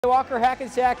Walker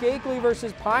Hackensack Akeley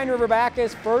versus Pine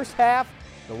River-Backus. First half,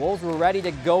 the Wolves were ready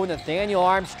to go. Nathaniel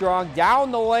Armstrong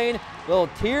down the lane. Little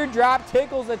teardrop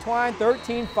tickles the twine.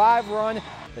 13-5 run.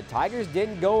 The Tigers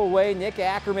didn't go away. Nick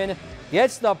Ackerman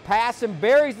gets the pass and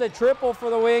buries the triple for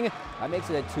the wing. That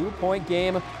makes it a 2-point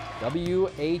game.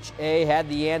 WHA had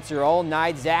the answer all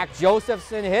night. Zach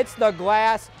Josephson hits the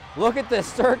glass. Look at the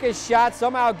circus shot.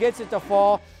 Somehow gets it to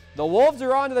fall. The Wolves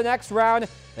are on to the next round.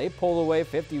 They pull away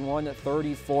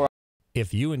 51-34.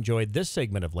 If you enjoyed this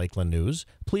segment of Lakeland News,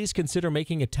 please consider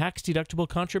making a tax-deductible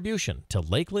contribution to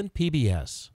Lakeland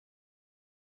PBS.